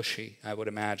not be pushy, I would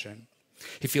imagine.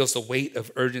 He feels the weight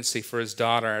of urgency for his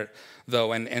daughter,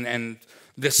 though, and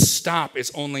this stop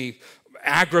is only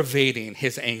aggravating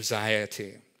his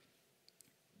anxiety.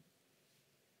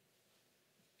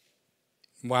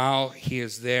 While he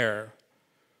is there,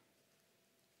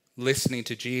 listening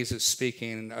to Jesus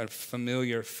speaking, a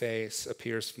familiar face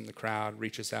appears from the crowd,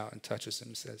 reaches out and touches him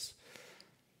and says,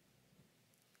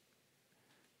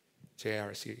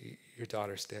 Jairus, your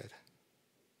daughter's dead.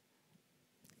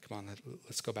 Come on,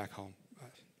 let's go back home.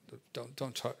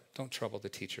 Don't trouble the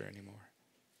teacher anymore.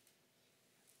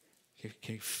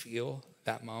 Can you feel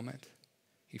that moment?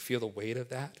 You feel the weight of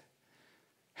that?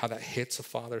 How that hits a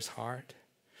father's heart?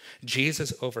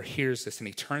 Jesus overhears this and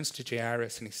he turns to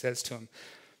Jairus and he says to him,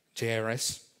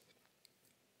 Jairus,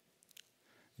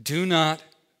 do not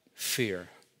fear,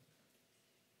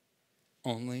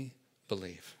 only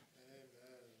believe.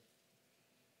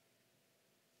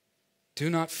 Do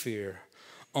not fear,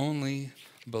 only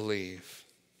believe.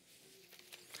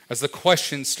 As the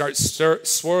questions start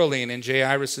swirling in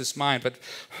Jairus' mind,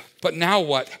 but now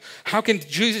what? How can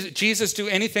Jesus do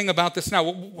anything about this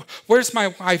now? Where's my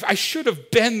wife? I should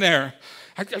have been there.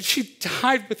 She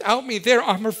died without me there.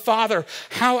 I'm her father.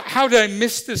 How did I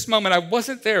miss this moment? I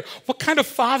wasn't there. What kind of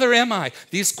father am I?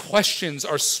 These questions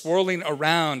are swirling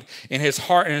around in his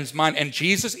heart and his mind. And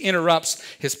Jesus interrupts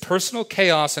his personal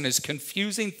chaos and his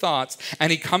confusing thoughts.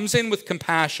 And he comes in with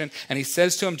compassion. And he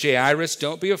says to him, Jairus,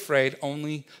 don't be afraid.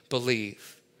 Only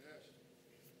believe.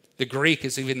 The Greek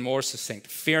is even more succinct.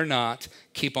 Fear not.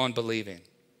 Keep on believing.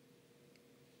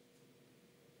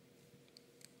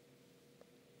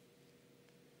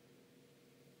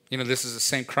 You know, this is the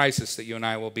same crisis that you and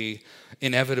I will be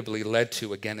inevitably led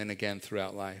to again and again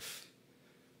throughout life.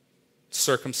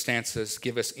 Circumstances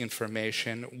give us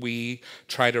information. We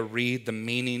try to read the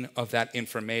meaning of that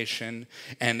information,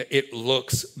 and it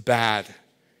looks bad.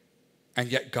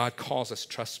 And yet God calls us,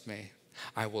 trust me,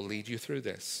 I will lead you through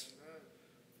this.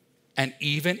 And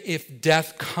even if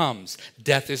death comes,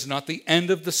 death is not the end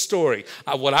of the story.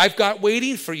 What I've got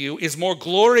waiting for you is more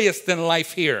glorious than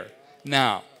life here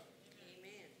now.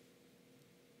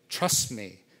 Trust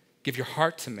me. Give your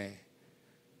heart to me.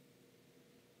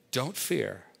 Don't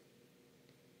fear.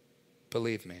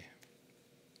 Believe me.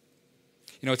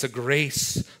 You know, it's a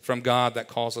grace from God that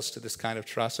calls us to this kind of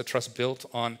trust. A trust built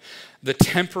on the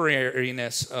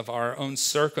temporariness of our own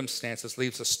circumstances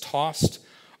leaves us tossed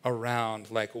around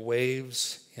like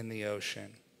waves in the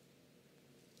ocean.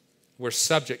 We're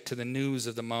subject to the news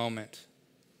of the moment.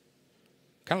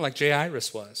 Kind of like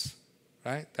Jairus was.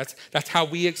 Right? That's how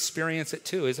we experience it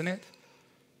too, isn't it?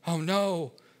 Oh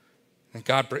no. And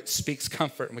God speaks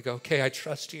comfort and we go, okay, I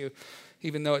trust you,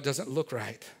 even though it doesn't look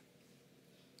right.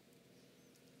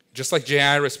 Just like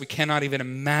Jairus, we cannot even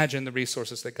imagine the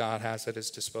resources that God has at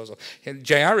his disposal. And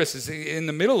Jairus is in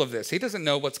the middle of this. He doesn't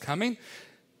know what's coming.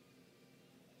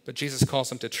 But Jesus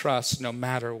calls him to trust no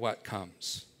matter what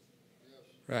comes.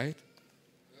 Right?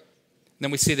 Then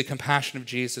we see the compassion of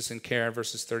Jesus and care,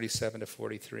 verses 37 to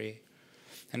 43.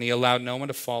 And he allowed no one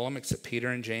to follow him except Peter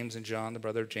and James and John, the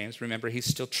brother of James. Remember, he's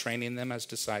still training them as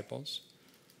disciples.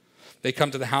 They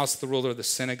come to the house of the ruler of the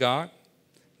synagogue.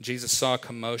 Jesus saw a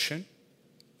commotion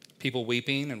people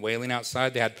weeping and wailing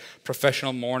outside. They had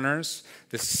professional mourners.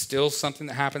 This is still something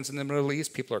that happens in the Middle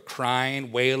East. People are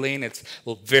crying, wailing. It's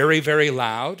very, very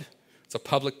loud. It's a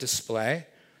public display.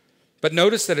 But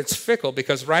notice that it's fickle,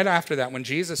 because right after that, when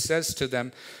Jesus says to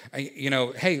them,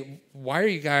 hey, why are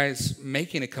you guys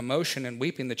making a commotion and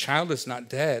weeping? The child is not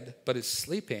dead, but is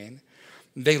sleeping.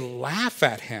 They laugh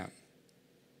at him.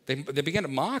 They begin to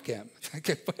mock him.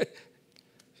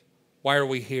 Why are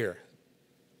we here?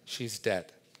 She's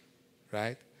dead,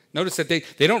 right? Notice that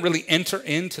they don't really enter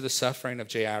into the suffering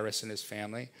of Jairus and his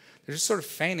family. They're just sort of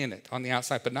feigning it on the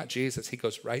outside, but not Jesus. He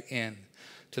goes right in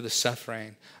to the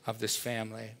suffering of this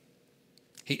family.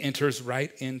 He enters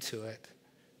right into it.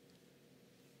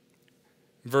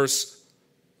 Verse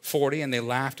 40, and they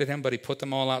laughed at him, but he put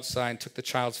them all outside and took the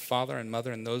child's father and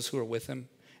mother and those who were with him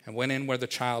and went in where the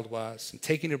child was. And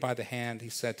taking her by the hand, he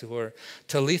said to her,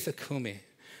 Talitha Kumi,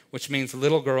 which means,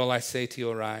 little girl, I say to you,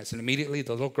 arise. And immediately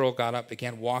the little girl got up,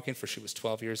 began walking, for she was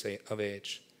 12 years of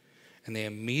age. And they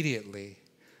immediately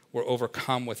were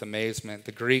overcome with amazement.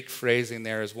 The Greek phrasing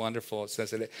there is wonderful. It says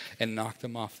that it knocked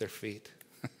them off their feet.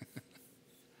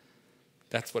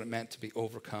 That's what it meant to be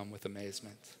overcome with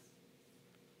amazement.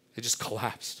 They just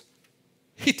collapsed.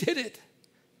 He did it.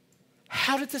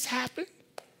 How did this happen?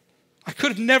 I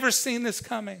could have never seen this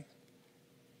coming.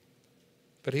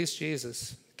 But he's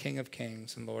Jesus, King of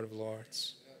Kings and Lord of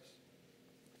Lords.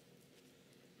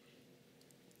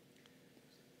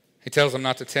 He tells them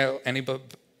not to tell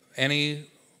anyone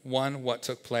what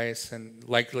took place, and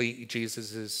likely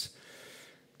Jesus is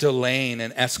delaying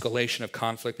an escalation of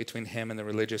conflict between him and the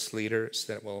religious leaders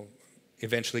that will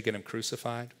eventually get him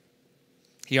crucified.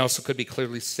 He also could be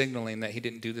clearly signaling that he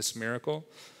didn't do this miracle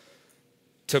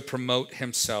to promote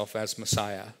himself as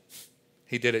Messiah.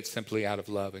 He did it simply out of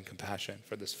love and compassion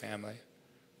for this family.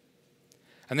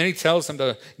 And then he tells them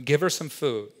to give her some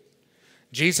food.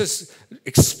 Jesus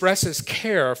expresses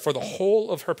care for the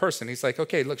whole of her person. He's like,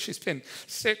 okay, look, she's been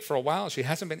sick for a while. She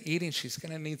hasn't been eating. She's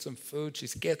going to need some food. She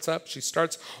gets up. She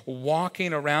starts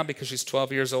walking around because she's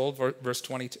 12 years old, verse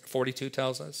 42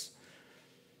 tells us.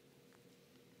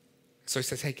 So he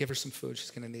says, hey, give her some food.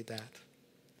 She's going to need that.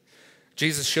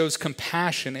 Jesus shows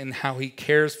compassion in how he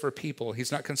cares for people.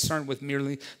 He's not concerned with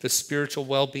merely the spiritual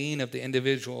well-being of the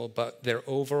individual, but their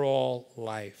overall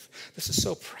life. This is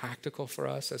so practical for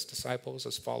us as disciples,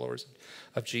 as followers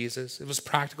of Jesus. It was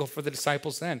practical for the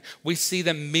disciples then. We see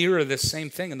them mirror this same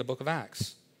thing in the book of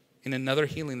Acts, in another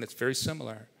healing that's very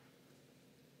similar.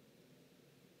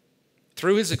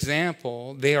 Through his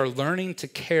example, they are learning to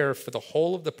care for the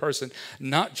whole of the person,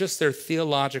 not just their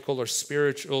theological or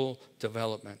spiritual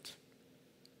development.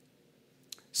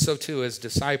 So too, as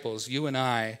disciples, you and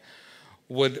I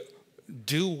would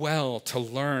do well to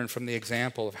learn from the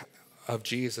example of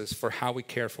Jesus for how we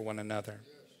care for one another.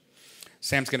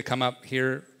 Sam's going to come up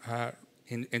here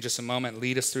in just a moment and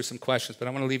lead us through some questions, but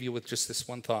I want to leave you with just this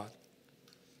one thought.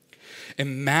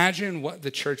 Imagine what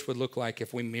the church would look like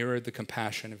if we mirrored the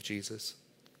compassion of Jesus.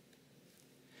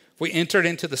 If we entered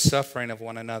into the suffering of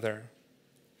one another.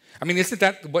 I mean, isn't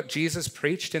that what Jesus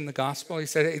preached in the gospel? He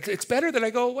said, it's better that I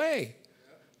go away.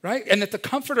 Right? And that the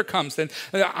Comforter comes, then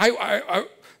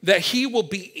that he will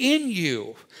be in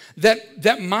you,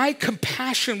 that my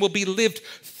compassion will be lived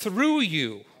through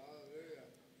you.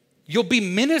 You'll be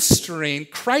ministering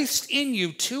Christ in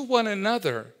you to one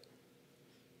another.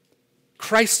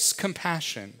 Christ's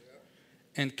compassion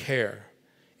and care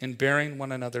in bearing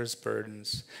one another's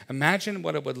burdens. Imagine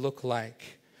what it would look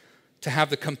like to have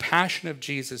the compassion of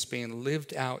Jesus being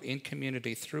lived out in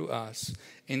community through us,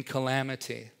 in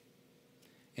calamity,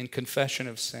 in confession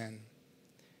of sin,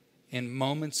 in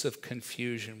moments of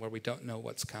confusion where we don't know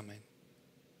what's coming,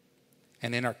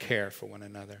 and in our care for one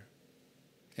another.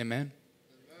 Amen?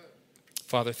 Amen.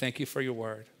 Father, thank you for your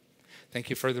word. Thank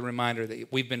you for the reminder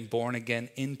that we've been born again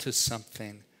into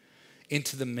something,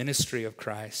 into the ministry of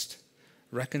Christ,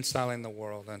 reconciling the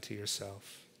world unto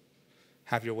yourself.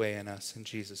 Have your way in us, in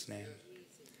Jesus' name.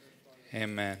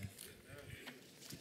 Amen.